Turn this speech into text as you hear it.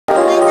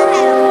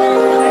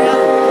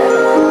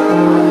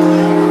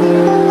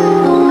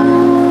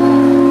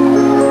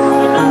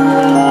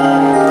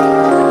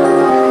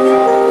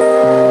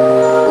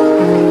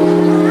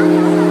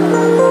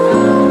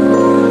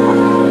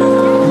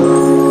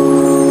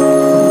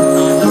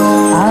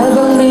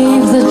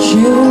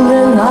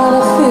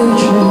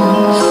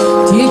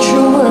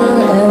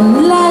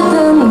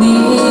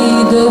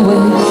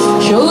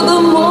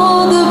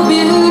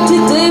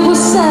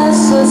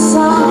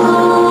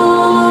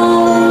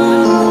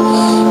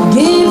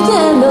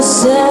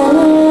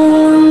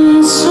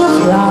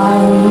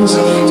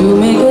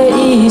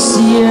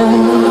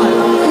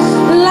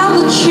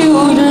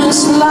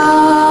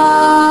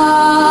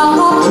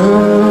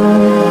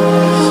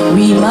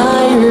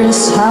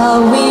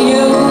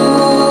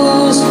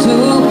used to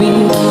be.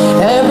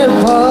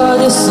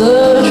 Everybody's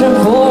searching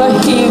for a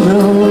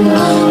hero.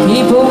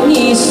 People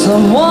need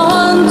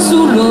someone to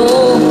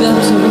look up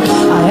to.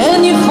 And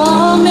you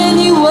found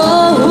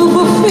anyone who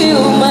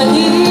fulfill my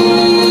needs.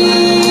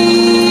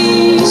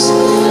 A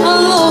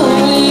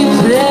lonely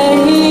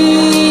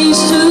place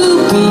to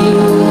be.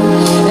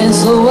 And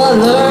so I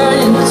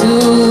learned to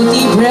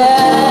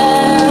depend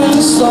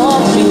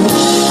on me.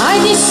 I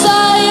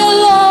decided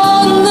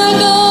long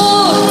ago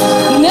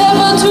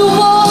never to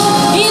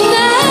walk in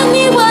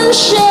anyone's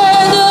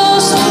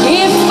shadows.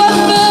 If I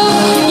fell,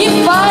 if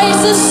I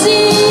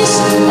succeed,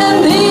 and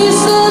this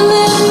a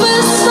little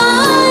I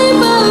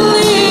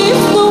believe,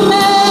 no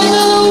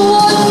matter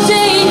what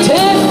they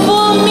take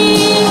for me,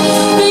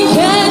 they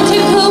can't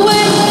take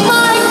away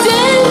my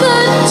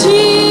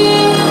dignity,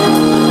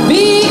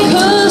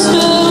 because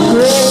the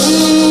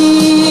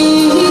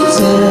greatest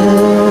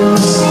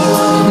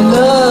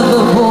love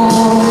of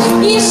all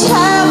is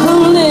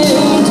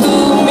happening to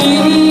me.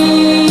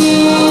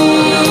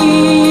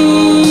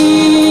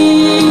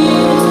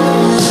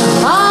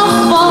 I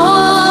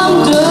found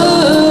the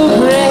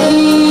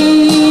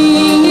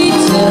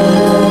greatest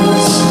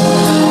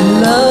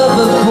love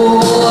of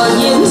all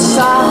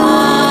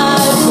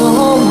inside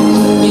for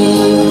me.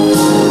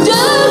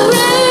 The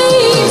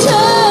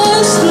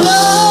greatest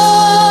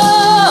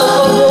love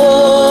of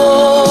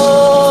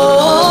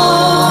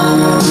all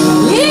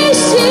is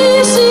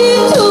easy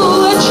to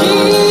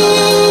achieve.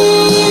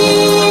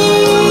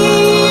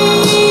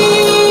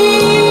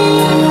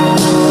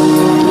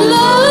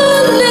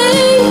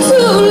 Learning to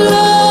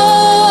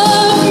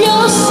love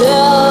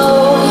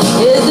yourself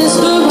is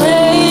the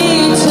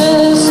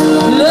greatest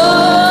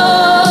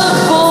love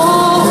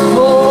of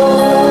all.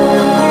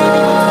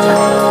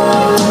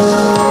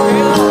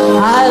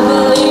 I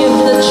believe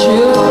the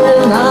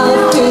children are the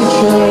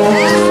future.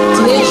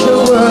 Teach the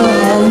world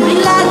and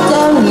let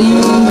them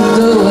lead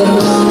the way.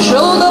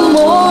 Show them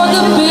all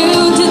the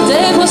beauty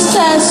they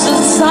possess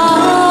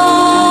inside.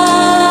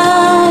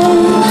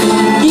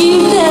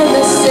 Give them a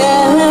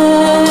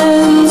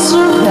sense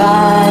of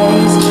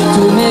rise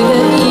to make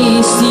it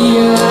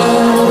easier.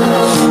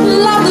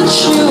 Let the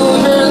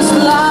children's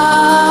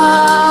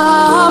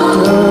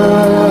laughter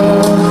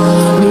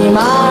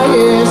remind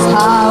us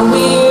how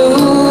we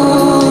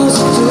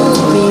used to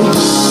be.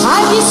 I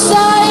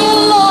decided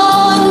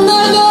long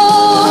ago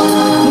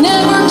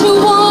never to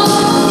walk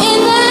in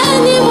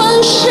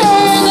anyone's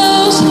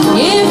shadows.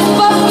 If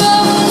I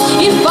fell,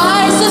 if I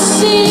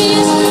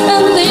succeed,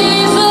 and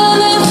these are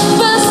the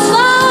best I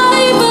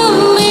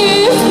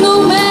believe, no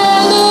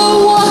matter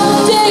what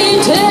they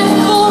take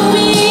for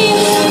me,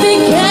 they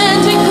can't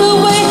take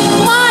away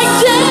my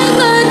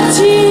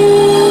dignity,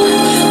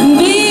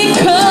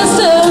 because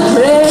the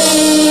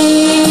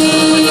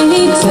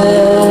greatest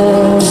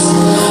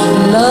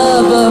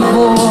love of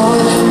all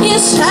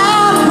is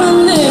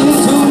happening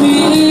to me.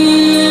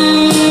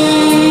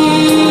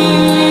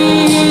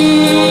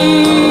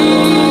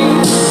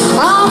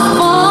 I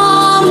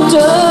found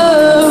the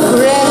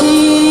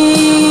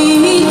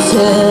greatest